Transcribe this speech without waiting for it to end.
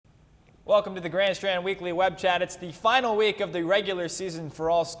Welcome to the Grand Strand Weekly Web Chat. It's the final week of the regular season for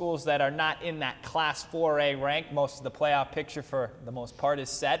all schools that are not in that Class 4A rank. Most of the playoff picture for the most part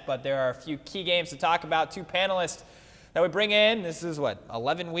is set, but there are a few key games to talk about. Two panelists that we bring in. This is,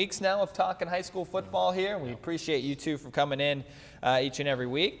 11 weeks now of talking high school football here. We appreciate you two for coming in each and every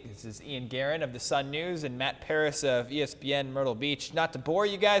week. This is Ian Guerin of the Sun News and Matt Paris of ESPN Myrtle Beach. Not to bore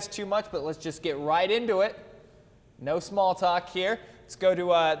you guys too much, but let's just get right into it. No small talk here. Let's go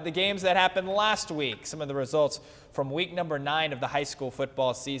to the games that happened last week, some of the results from week number 9 of the high school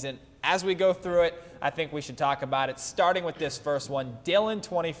football season. As we go through it, I think we should talk about it, starting with this first one. Dillon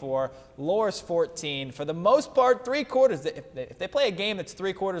 24, Loris 14. For the most part, 3 quarters. If they play a game that's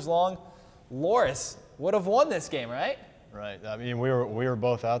 3 quarters long, Loris would have won this game, right? Right. I mean, we were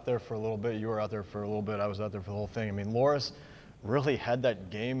both out there for a little bit. You were out there for a little bit. I was out there for the whole thing. I mean, Loris really had that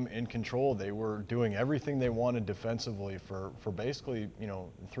game in control. They were doing everything they wanted defensively for basically,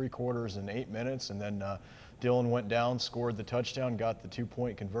 3 quarters and 8 minutes. And then Dillon went down, scored the touchdown, got the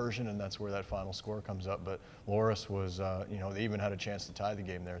 2-point conversion, and that's where that final score comes up. But Loris was, they even had a chance to tie the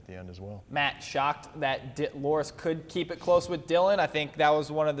game there at the end as well. Matt, shocked that Loris could keep it close with Dillon. I think that was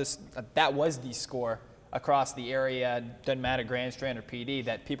that was the score across the area, doesn't matter Grand Strand or PD,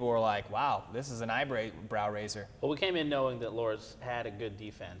 that people were like, wow, this is an eyebrow raiser. Well, we came in knowing that Loris had a good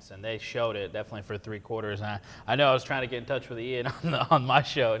defense, and they showed it definitely for 3 quarters. And I know I was trying to get in touch with Ian on my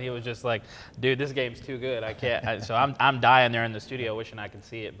show, and he was just like, dude, this game's too good. I can't. So I'm dying there in the studio wishing I could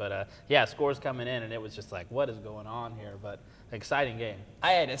see it. But, yeah, scores coming in, and it was just like, what is going on here? But exciting game.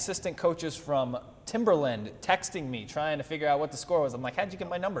 I had assistant coaches from Timberland texting me, trying to figure out what the score was. I'm like, how'd you get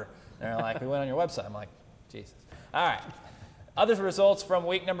my number? And they're like, we went on your website. I'm like, Jesus. All right. Other results from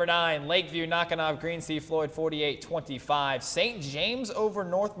week number 9. Lakeview knocking off Green Sea Floyd 48-25. St. James over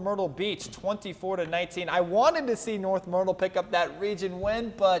North Myrtle Beach 24-19. I wanted to see North Myrtle pick up that region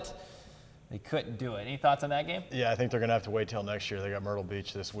win, but they couldn't do it. Any thoughts on that game? Yeah, I think they're going to have to wait till next year. They got Myrtle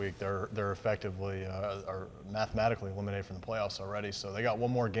Beach this week. They're effectively are mathematically eliminated from the playoffs already, so they got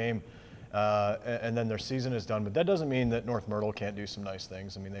one more game. And then their season is done. But that doesn't mean that North Myrtle can't do some nice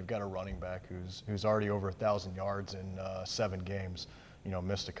things. I mean, they've got a running back who's already over 1,000 yards in 7 games,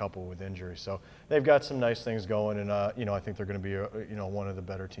 missed a couple with injury. So they've got some nice things going, and, I think they're going to be, one of the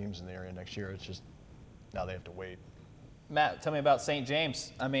better teams in the area next year. It's just now they have to wait. Matt, tell me about St.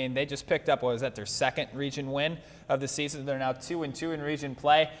 James. I mean, they just picked up, their second region win of the season. They're now 2-2 in region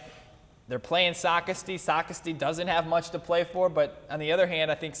play. They're playing Socastee. Socastee doesn't have much to play for, but on the other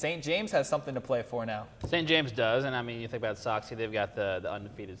hand, I think St. James has something to play for now. St. James does, and I mean, you think about Socastee, they've got the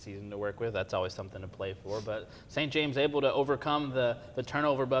undefeated season to work with. That's always something to play for. But St. James able to overcome the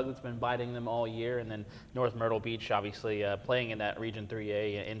turnover bug that's been biting them all year, and then North Myrtle Beach, obviously, playing in that Region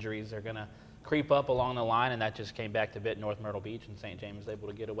 3A, injuries are going to creep up along the line, and that just came back to bit North Myrtle Beach, and St. James is able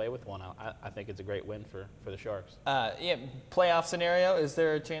to get away with one. I think it's a great win for the Sharks. Yeah, playoff scenario, is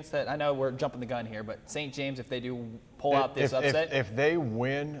there a chance that, I know we're jumping the gun here, but St. James, if they do pull out this upset? If they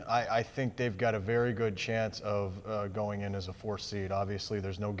win, I think they've got a very good chance of going in as a 4th seed. Obviously,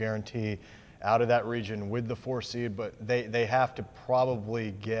 there's no guarantee out of that region with the 4th seed, but they have to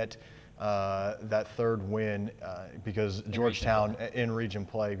probably get that 3rd win because Georgetown in region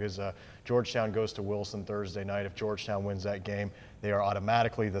play, because Georgetown goes to Wilson Thursday night. If Georgetown wins that game, they are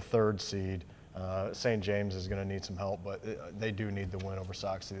automatically the 3rd seed. St. James is going to need some help, but they do need the win over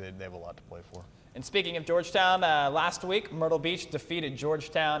Socastee. They have a lot to play for. And speaking of Georgetown, last week Myrtle Beach defeated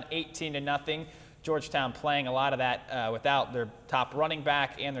Georgetown 18-0. Georgetown playing a lot of that without their top running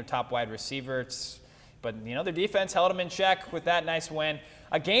back and their top wide receiver. But their defense held them in check with that nice win.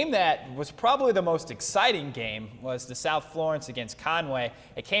 A game that was probably the most exciting game was the South Florence against Conway.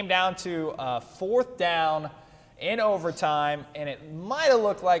 It came down to 4th down in overtime, and it might have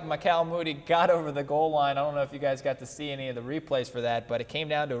looked like Mikal Moody got over the goal line. I don't know if you guys got to see any of the replays for that, but it came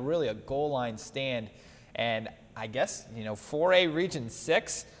down to really a goal line stand. And I guess, 4A Region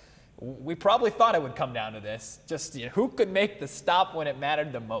 6, we probably thought it would come down to this. Just who could make the stop when it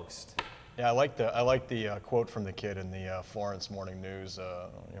mattered the most. Yeah, I like the quote from the kid in the Florence Morning News.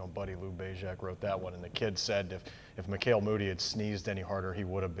 Buddy Lou Bajak wrote that one, and the kid said if Mikal Moody had sneezed any harder, he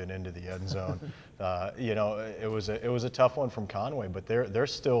would have been into the end zone. It was a tough one from Conway, but they're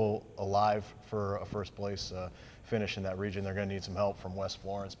still alive for a 1st place finish in that region. They're going to need some help from West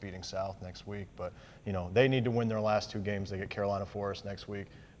Florence beating South next week, but they need to win their last 2 games. They get Carolina Forest next week.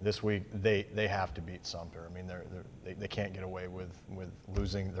 This week, they have to beat Sumter. I mean, they can't get away with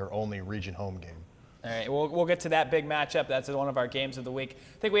losing their only region home game. All right, we'll get to that big matchup. That's one of our games of the week.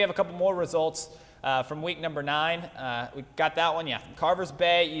 I think we have a couple more results from week number 9. We got that one, yeah. Carvers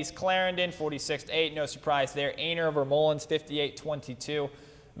Bay, East Clarendon, 46-8. No surprise there. Ainer over Mullins, 58-22.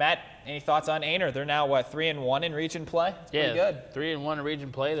 Matt, any thoughts on Aner? They're now, what, 3-1 in region play? It's pretty good. 3-1 in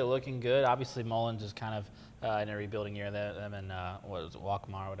region play. They're looking good. Obviously, Mullins is kind of in a rebuilding year. Them and what was it,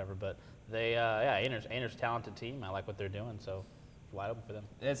 Waccamaw or whatever. But they, Aner's a talented team. I like what they're doing. So wide open for them.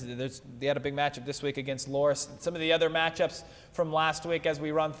 They had a big matchup this week against Loris. Some of the other matchups from last week as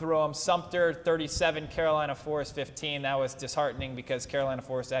we run through them. Sumter 37, Carolina Forest 15. That was disheartening because Carolina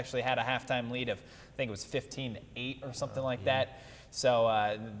Forest actually had a halftime lead of, I think it was 15-8 or something like that.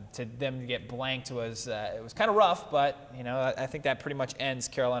 So to them to get blanked was it was kind of rough, but I think that pretty much ends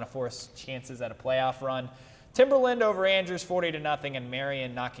Carolina Forest's chances at a playoff run. Timberland over Andrews 40-0, and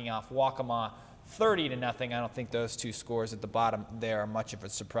Marion knocking off Waccamaw 30-0. I don't think those two scores at the bottom there are much of a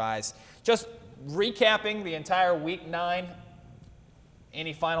surprise. Just recapping the entire Week 9.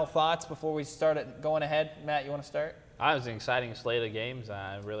 Any final thoughts before we start going ahead? Matt, you want to start? It was an exciting slate of games.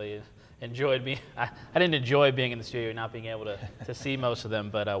 I really enjoyed being. I didn't enjoy being in the studio, not being able to see most of them,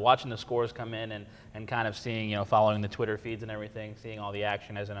 but watching the scores come in and kind of seeing, following the Twitter feeds and everything, seeing all the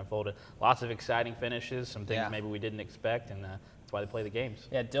action as it unfolded. Lots of exciting finishes, some things maybe we didn't expect, and that's why they play the games.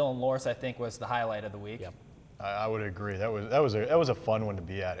 Yeah, Dylan Loris, I think, was the highlight of the week. Yep. I would agree. That was a fun one to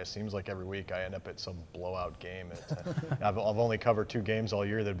be at. It seems like every week I end up at some blowout game. I've only covered 2 games all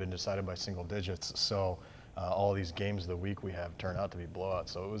year that have been decided by single digits. So all these games of the week we have turn out to be blowouts.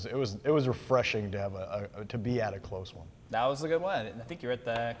 So it was refreshing to have to be at a close one. That was a good one. I think you were at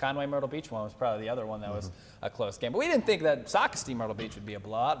the Conway Myrtle Beach one. Was probably the other one that was a close game. But we didn't think that Socastee Myrtle Beach would be a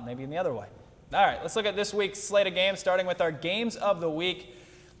blowout. Maybe in the other way. All right, let's look at this week's slate of games, starting with our games of the week.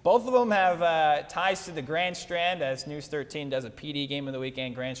 Both of them have ties to the Grand Strand, as News 13 does a PD Game of the Week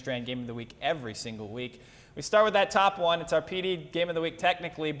and Grand Strand Game of the Week every single week. We start with that top one. It's our PD Game of the Week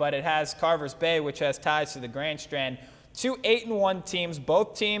technically, but it has Carvers Bay, which has ties to the Grand Strand. 2 8-1 teams.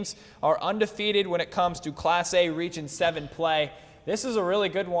 Both teams are undefeated when it comes to Class A Region 7 play. This is a really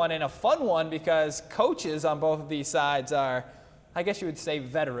good one and a fun one because coaches on both of these sides are, I guess you would say,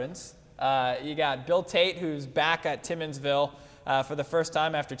 veterans. You got Bill Tate, who's back at Timminsville for the first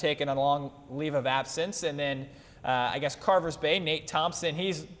time after taking a long leave of absence. And then I guess Carvers Bay, Nate Thompson,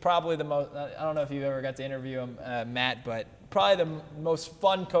 he's probably the most, I don't know if you ever got to interview him, Matt, but probably the most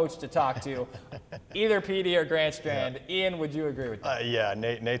fun coach to talk to, either PD or Grand Strand. Yeah. Ian, would you agree with that? Yeah,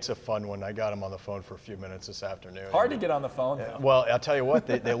 Nate's a fun one. I got him on the phone for a few minutes this afternoon. Hard to get on the phone, though. Well, I'll tell you what,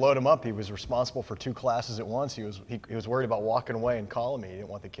 they load him up. He was responsible for 2 classes at once. He was worried about walking away and calling me. He didn't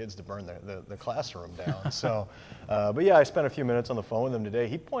want the kids to burn the classroom down. So, but yeah, I spent a few minutes on the phone with him today.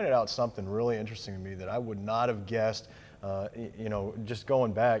 He pointed out something really interesting to me that I would not have guessed. Just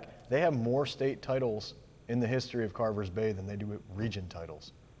going back, they have more state titles in the history of Carvers Bay than they do region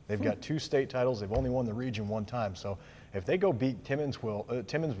titles. They've got 2 state titles. They've only won the region 1 time. So if they go beat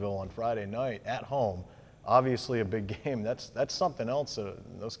Timminsville on Friday night at home, obviously a big game. That's something else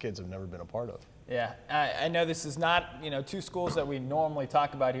those kids have never been a part of. Yeah, I know this is not 2 schools that we normally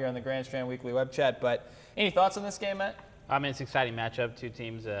talk about here on the Grand Strand Weekly Web Chat, but any thoughts on this game, Matt? I mean, it's an exciting matchup. 2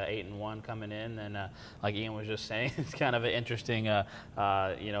 teams, 8-1 coming in, and like Ian was just saying, it's kind of an interesting,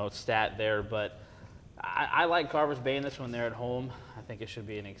 stat there. But I like Carvers Bay in this one. They're at home. I think it should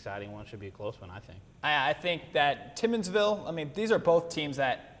be an exciting one. It should be a close one, I think. I think that Timminsville, I mean, these are both teams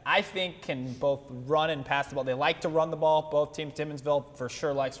that I think can both run and pass the ball. They like to run the ball. Both teams, Timminsville for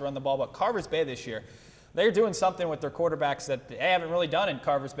sure likes to run the ball. But Carvers Bay this year, they're doing something with their quarterbacks that they haven't really done in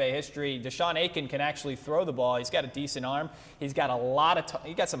Carvers Bay history. Deshaun Aiken can actually throw the ball. He's got a decent arm. He's got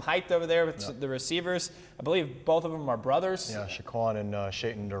he got some height over there with the receivers. I believe both of them are brothers. Yeah, Shaquan and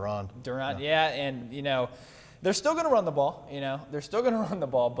Shayton Durand. And they're still going to run the ball. They're still going to run the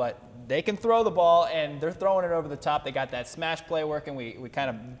ball, but they can throw the ball, and they're throwing it over the top. They got that smash play working. We kind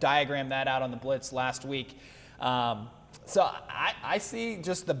of diagrammed that out on the blitz last week. So I see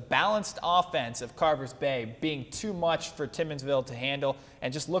just the balanced offense of Carvers Bay being too much for Timminsville to handle.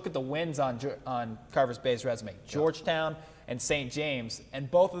 And just look at the wins on Carvers Bay's resume. Georgetown and St. James. And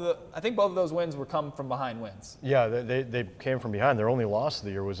I think both of those wins were come from behind wins. Yeah, they came from behind. Their only loss of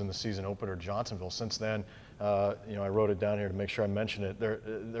the year was in the season opener, Johnsonville. Since then, I wrote it down here to make sure I mention it.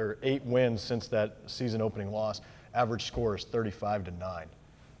 They're 8 wins since that season opening loss. Average score is 35-9.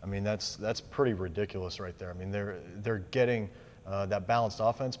 I mean, that's pretty ridiculous right there. I mean, they're getting that balanced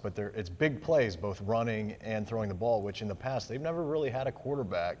offense, but it's big plays, both running and throwing the ball, which in the past they've never really had a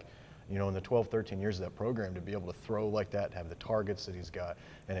quarterback, in the 12, 13 years of that program to be able to throw like that, have the targets that he's got,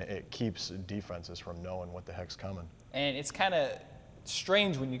 and it keeps defenses from knowing what the heck's coming. And it's kind of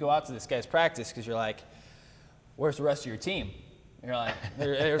strange when you go out to this guy's practice because you're like, where's the rest of your team? You're like,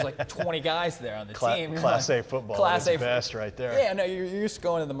 there's like 20 guys there on the team. Class A football. Class A best right there. Yeah, no, you're used to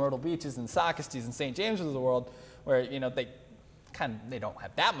going to the Myrtle Beaches and Socastees and St. James of the world where, they don't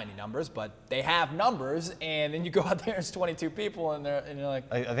have that many numbers, but they have numbers, and then you go out there, it's 22 people, and you're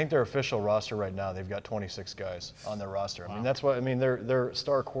like. I think their official roster right now, they've got 26 guys on their roster. Wow. I mean, that's what I mean. Their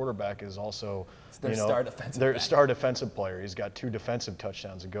star quarterback is also their star defensive player. He's got 2 defensive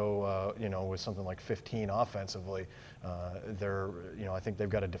touchdowns to go, with something like 15 offensively. I think they've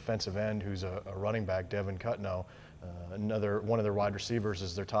got a defensive end who's a running back, Devin Cutno. One of their wide receivers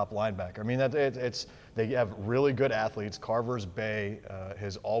is their top linebacker. I mean, they have really good athletes. Carver's Bay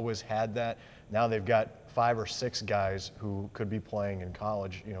has always had that. Now they've got 5 or 6 guys who could be playing in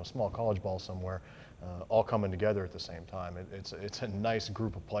college, small college ball somewhere, all coming together at the same time. It's a nice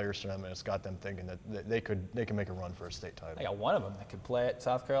group of players for them, and it's got them thinking that they can make a run for a state title. I got one of them that could play at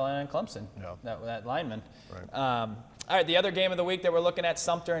South Carolina and Clemson. Yeah. That lineman. Right. All right, the other game of the week that we're looking at,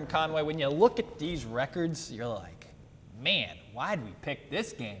 Sumter and Conway. When you look at these records, you're like, man, why'd we pick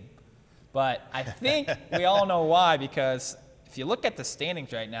this game? But I think we all know why, because if you look at the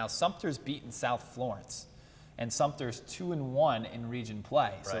standings right now, Sumter's beaten South Florence, and Sumter's 2-1 in region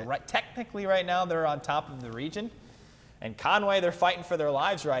play. Right. So technically right now they're on top of the region. And Conway, they're fighting for their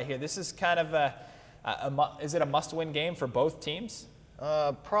lives right here. This is kind of is it a must-win game for both teams?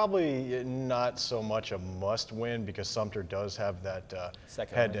 Probably not so much a must-win, because Sumter does have that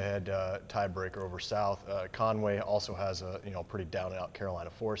head-to-head tiebreaker over South. Conway also has a pretty down-and-out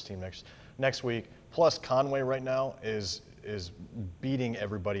Carolina Forest team next week. Plus, Conway right now is beating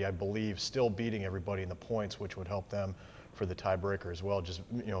everybody, I believe, still beating everybody in the points, which would help them for the tiebreaker as well, just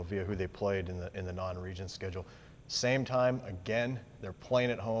via who they played in the non-region schedule. Same time, again, they're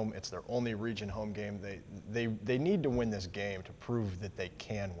playing at home. It's their only region home game. They need to win this game to prove that they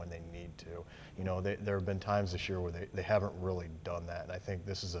can when they need to. There have been times this year where they haven't really done that, and I think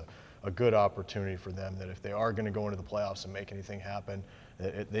this is a good opportunity for them, that if they are going to go into the playoffs and make anything happen,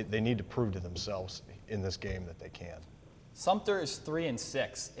 they need to prove to themselves in this game that they can. Sumter is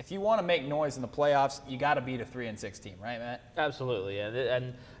 3-6. If you want to make noise in the playoffs, you got to beat a 3-6 team, right, Matt? Absolutely,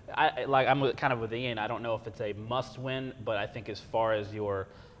 and I'm kind of with Ian. I don't know if it's a must-win, but I think as far as your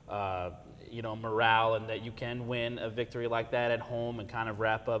morale and that you can win a victory like that at home and kind of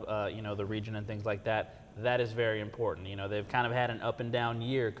wrap up the region and things like that, that is very important. They've kind of had an up and down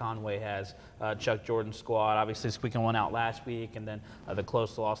year. Conway has. Chuck Jordan's squad obviously squeaking one out last week, and then the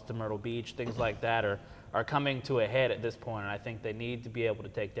close loss to Myrtle Beach, things like that are coming to a head at this point, and I think they need to be able to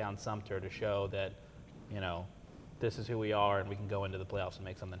take down Sumter to show that, this is who we are and we can go into the playoffs and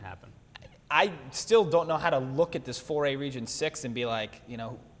make something happen. I still don't know how to look at this 4A Region 6 and be like,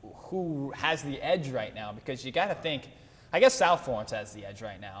 who has the edge right now, because you got to think, I guess South Florence has the edge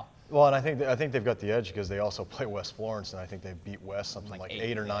right now. Well, and I think they've got the edge because they also play West Florence, and I think they've beat West something like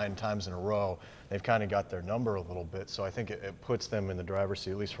 8 or 9 times in a row. They've kind of got their number a little bit, so I think it puts them in the driver's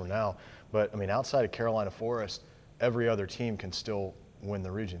seat, at least for now. But, I mean, outside of Carolina Forest, every other team can still win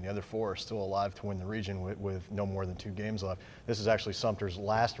the region. The other 4 are still alive to win the region with no more than 2 games left. This is actually Sumter's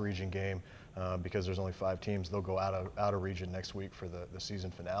last region game because there's only 5 teams. They'll go out of region next week for the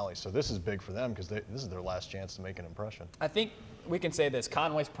season finale. So this is big for them because this is their last chance to make an impression. I think we can say this.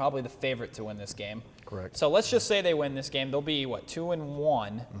 Conway's probably the favorite to win this game. Correct. So let's just say they win this game. They'll be,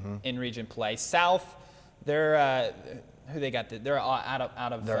 2-1 in region play. South, they're who they got? They're out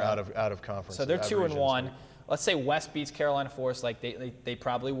of conference. So they're 2-1. Let's say West beats Carolina Forest, like they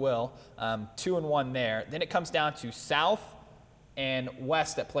probably will. 2-1 there. Then it comes down to South and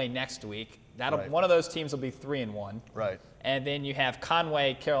West that play next week. One of those teams will be 3-1. Right. And then you have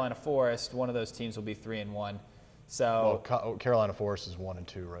Conway, Carolina Forest. One of those teams will be 3-1. So Carolina Forest is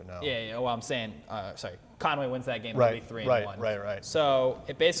 1-2 right now. Yeah. Well, I'm saying, sorry, Conway wins that game. It'll be 3-1. Right. So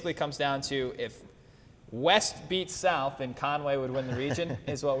it basically comes down to if West beats South, then Conway would win the region.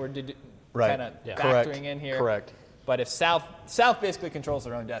 Is what we're kind of factoring in here. Correct. But if South basically controls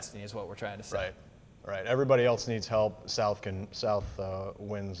their own destiny, is what we're trying to say. Right. Everybody else needs help. South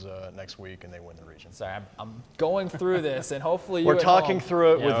wins next week, and they win the region. Sorry, I'm going through this, and hopefully we're talking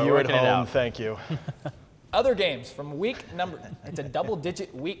through it with you at home. Thank you. Other games from it's a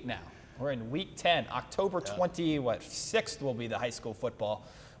double-digit week now. We're in week 10. October 6th will be the high school football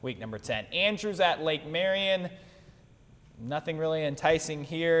week number 10. Andrews at Lake Marion. Nothing really enticing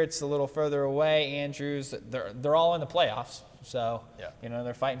here. It's a little further away. Andrews, they're all in the playoffs. So,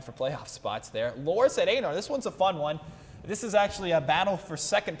 they're fighting for playoff spots there. Loris at Anar. This one's a fun one. This is actually a battle for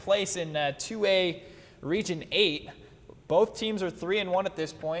second place in 2A Region 8. Both teams are 3-1 at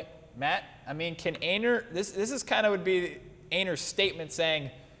this point. Matt, I mean, can Anar, this is kind of would be Anar's statement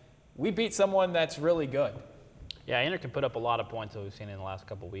saying, we beat someone that's really good. Yeah, Anar can put up a lot of points that we've seen in the last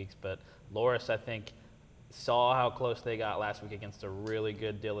couple of weeks, but Loris, I think, saw how close they got last week against a really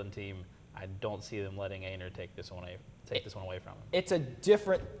good Dillon team. I don't see them letting Anar take this one take this one away from them. It's a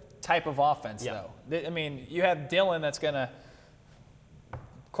different type of offense, though. I mean, you have Dillon that's going to,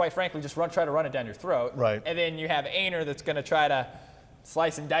 quite frankly, just try to run it down your throat. Right. And then you have Ainer that's going to try to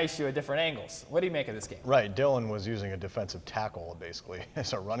slice and dice you at different angles. What do you make of this game? Right. Dillon was using a defensive tackle, basically,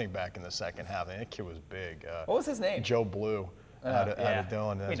 as a running back in the second half. And that kid was big. What was his name? Joe Blue. Out of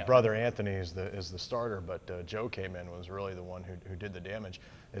Dillon. His brother Anthony is the starter, but Joe came in, was really the one who did the damage.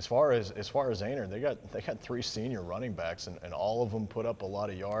 As far as Ainer, they got 3 senior running backs, and all of them put up a lot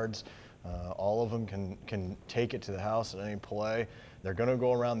of yards. All of them can take it to the house at any play. They're going to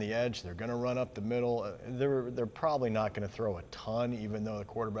go around the edge. They're going to run up the middle. They're probably not going to throw a ton, even though the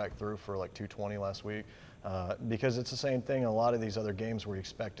quarterback threw for like 220 last week, because it's the same thing in a lot of these other games where you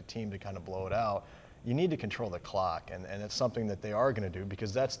expect a team to kind of blow it out. You need to control the clock, and it's something that they are going to do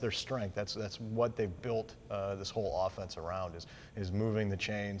because that's their strength. That's what they've built this whole offense around is moving the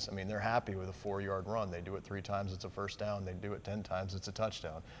chains. I mean, they're happy with a 4-yard run. They do it 3 times, it's a first down. They do it 10 times, it's a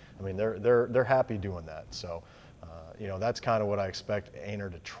touchdown. I mean, they're happy doing that. So, that's kind of what I expect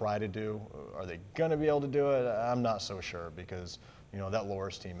Ainer to try to do. Are they going to be able to do it? I'm not so sure because that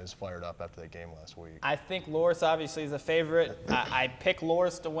Loras team is fired up after that game last week. I think Loras obviously is a favorite. I pick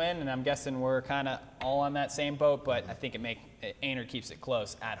Loras to win, and I'm guessing we're kind of all on that same boat, but I think Ainer keeps it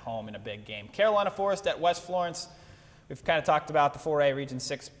close at home in a big game. Carolina Forest at West Florence. We've kind of talked about the 4A Region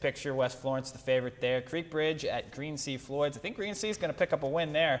 6 picture. West Florence, the favorite there. Creek Bridge at Green Sea Floyd's. I think Green Sea is going to pick up a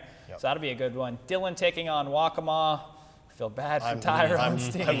win there, so that'll be a good one. Dillon taking on Waccamaw. I feel bad for Tyron's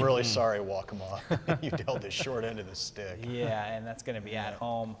team. I'm really sorry, Waccamaw. You dealt the short end of the stick. Yeah, and that's going to be at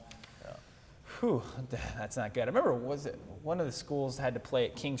home. Whew, that's not good. I remember, was it one of the schools had to play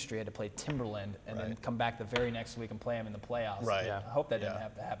at King Street, had to play Timberland, and then come back the very next week and play them in the playoffs. Right. Yeah. I hope that didn't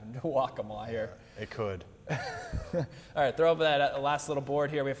have to happen to Waccamaw here. It could. All right, throw up that last little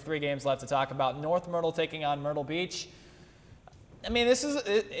board here. We have 3 games left to talk about. North Myrtle taking on Myrtle Beach. I mean,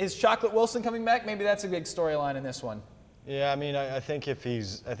 is Chocolate Wilson coming back? Maybe that's a big storyline in this one. Yeah, I mean, I think if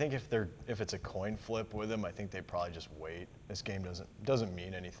it's a coin flip with him, I think they probably just wait. This game doesn't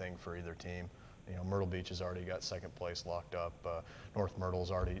mean anything for either team. Myrtle Beach has already got second place locked up. North Myrtle's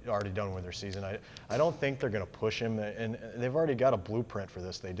already done with their season. I don't think they're going to push him, and they've already got a blueprint for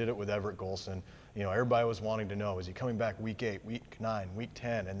this. They did it with Everett Golson. Everybody was wanting to know, is he coming back week 8, week 9, week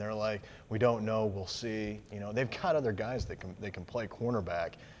 10? And they're like, we don't know, we'll see. They've got other guys that can play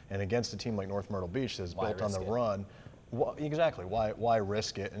cornerback, and against a team like North Myrtle Beach that's built on the run. Well, exactly. Why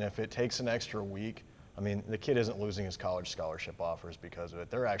risk it? And if it takes an extra week, I mean, the kid isn't losing his college scholarship offers because of it.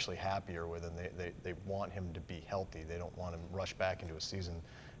 They're actually happier with him. They want him to be healthy. They don't want him to rush back into a season,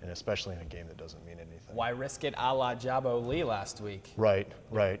 and especially in a game that doesn't mean anything. Why risk it a la Jabo Lee last week? Right.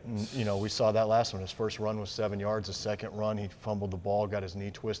 And, we saw that last one. His first run was 7 yards. His second run, he fumbled the ball, got his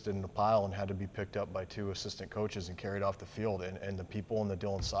knee twisted in a pile, and had to be picked up by 2 assistant coaches and carried off the field. And the people on the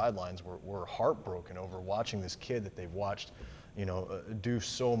Dillon sidelines were heartbroken over watching this kid that they've watched do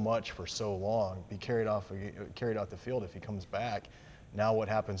so much for so long, be carried off the field if he comes back. Now what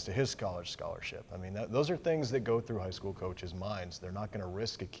happens to his college scholarship? I mean, those are things that go through high school coaches' minds. They're not going to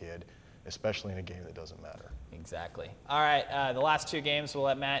risk a kid, especially in a game that doesn't matter. Exactly. All right, the last 2 games, we'll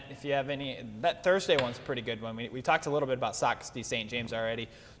let Matt, if you have any. That Thursday one's a pretty good one. We talked a little bit about Socastee St. James already.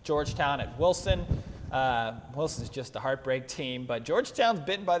 Georgetown at Wilson. Wilson's just a heartbreak team, but Georgetown's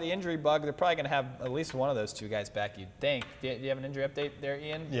bitten by the injury bug. They're probably going to have at least one of those 2 guys back, you'd think. Do you have an injury update there,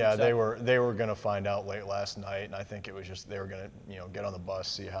 Ian? Yeah, they were going to find out late last night, and I think it was just they were going to get on the bus,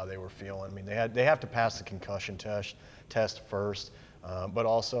 see how they were feeling. I mean, they have to pass the concussion test first, but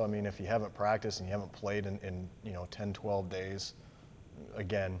also, I mean, if you haven't practiced and you haven't played in 10, 12 days,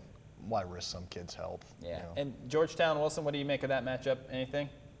 again, why risk some kid's health? Yeah. And Georgetown, Wilson, what do you make of that matchup? Anything?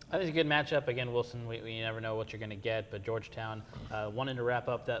 I think it's a good matchup. Again, Wilson, we never know what you're going to get, but Georgetown wanting to wrap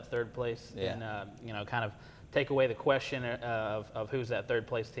up that 3rd place and, kind of take away the question of who's that 3rd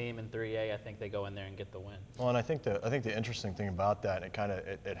place team in 3A. I think they go in there and get the win. Well, and I think the interesting thing about that, and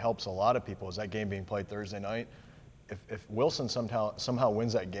it helps a lot of people, is that game being played Thursday night. If Wilson somehow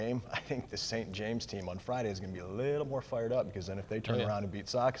wins that game, I think the St. James team on Friday is going to be a little more fired up, because then if they turn around and beat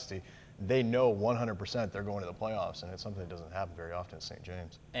Socastee, they know 100% they're going to the playoffs, and it's something that doesn't happen very often at St.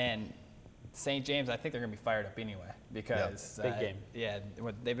 James. And St. James, I think they're going to be fired up anyway, because big game. Yeah,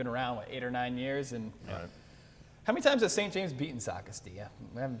 they've been around 8 or 9 years, and Right. how many times has St. James beaten Socastee? Yeah,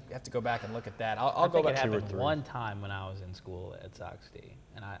 we have to go back and look at that. I go think back it 2 or happened 3. one time when I was in school at Socastee,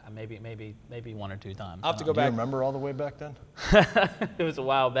 and I maybe 1 or 2 times. I'll have to go Do back. you remember all the way back then? It was a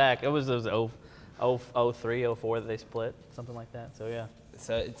while back. It was 03, 04 that they split, something like that. So yeah.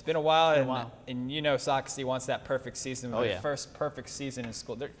 it's been a while, Been a while. and you know Soxy wants that perfect season. Oh, Their yeah. first perfect season in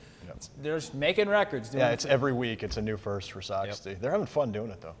school. They're just making records. Yeah, it's every week. It's a new first for Sox. Yep. They're having fun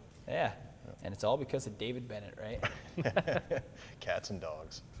doing it, though. Yeah, and it's all because of David Bennett, right? Cats and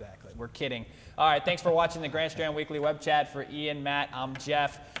dogs. Exactly. We're kidding. All right, thanks for watching the Grand Strand Weekly Web Chat. For Ian, Matt, I'm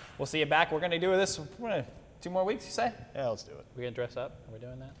Jeff. We'll see you back. We're going to do this 2 more weeks, you say? Yeah, let's do it. We're going to dress up? Are we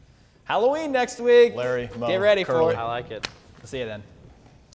doing that? Halloween next week. Larry, Mo, Get ready Curly. for it. I like it. We'll see you then.